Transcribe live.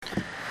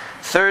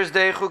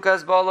Thursday,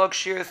 Chukas Balak,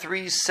 Shiur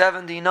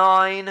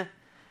 379.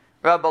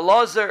 Rabbi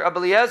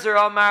Eliezer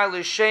Amar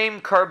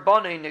L'Shem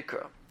Karbonei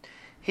Nikra.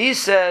 He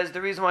says the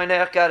reason why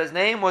Noach got his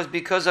name was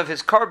because of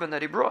his carbon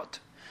that he brought.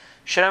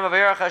 Shem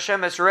Averach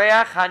Hashem Es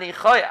Reach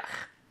Hanichoyach.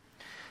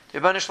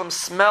 The Rebbeinu Shalom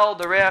smelled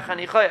the Reach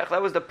Hanichoyach.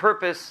 That was the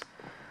purpose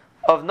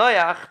of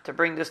Noach, to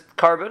bring this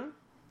carbon.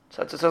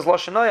 So it says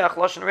Lashon Noach,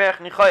 Lashon Reach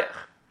Hanichoyach.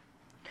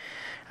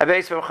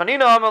 Abeis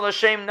B'Chanina Amar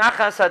L'Shem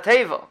Nachas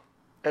HaTeva.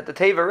 That the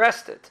Teva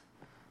rested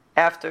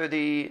after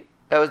that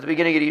was the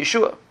beginning of the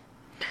Yeshua.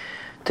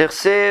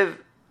 Tichsev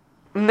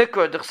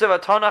Nikra, Tichsev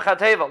Atanach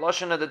HaTeva,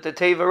 Lashon that the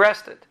Teva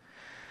rested.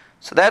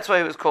 So that's why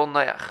he was called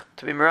Noach,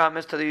 to be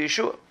miramis to the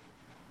Yeshua.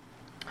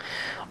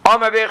 The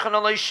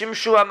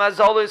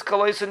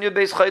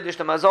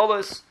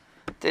Mazolis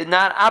did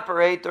not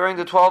operate during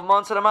the 12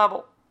 months of the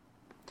Mabul.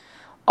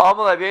 They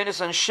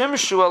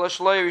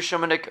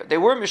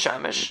were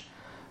mishamish,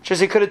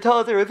 just he couldn't tell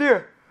that they were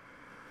there,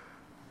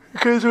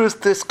 because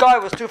the sky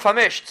was too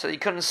famished, so he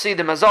couldn't see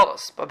the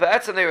Mazolis. But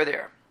Ba'atzim they were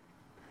there.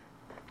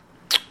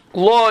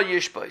 Lo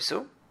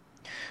Yishbaisu.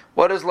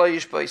 What does Lo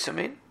Yishbaisu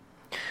mean?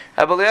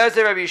 Rabbi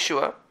Eliezer Rabbi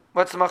Yeshua.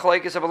 What's the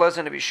machlekes of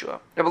Eliezer and Rabbi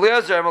Yeshua? Rabbi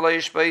Eliezer Lo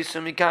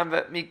Yishbaisu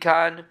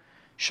mikan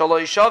shalo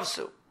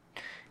yishavsu.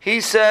 He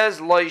says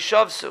Lo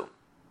Yishavsu,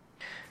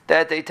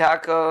 that they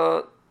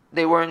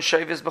weren't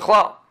shavis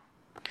b'chlal.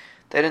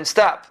 They didn't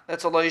stop.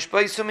 That's what Lo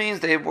Yishbaisu means.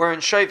 They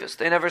weren't shavis.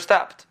 They never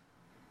stopped.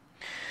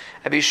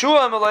 Rabbi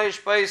Yeshua Lo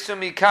Yishbaisu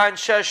mikan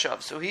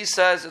sheshavsu. He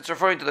says it's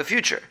referring to the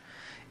future.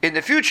 In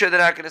the future, they're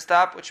not going to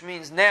stop, which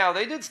means now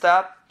they did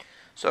stop.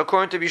 So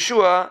according to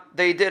Yeshua,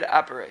 they did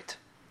operate.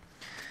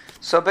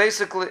 So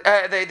basically,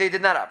 they did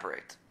not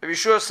operate.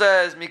 Yeshua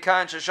says,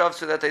 Mikan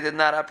Sheshavsu, that they did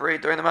not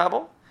operate during the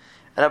Mabul.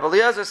 And Rabbi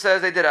Eliezer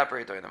says they did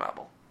operate during the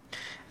Mabul.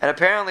 And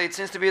apparently it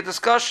seems to be a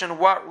discussion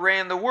what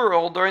ran the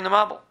world during the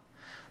Mabul.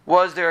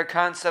 Was there a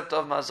concept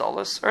of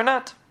Mazolis or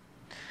not?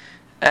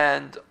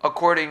 And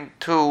according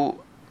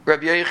to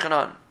Rabbi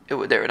Yochanan, they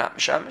were not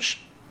Mishamish.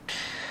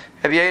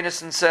 Rabbi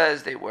Yonasan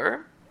says they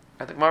were.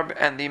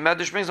 And the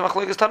Medrash brings the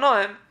Machlokes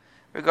Tanoim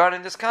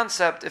regarding this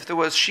concept, if there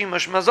was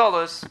Shimush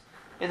Mazolis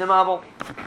in the Mabul.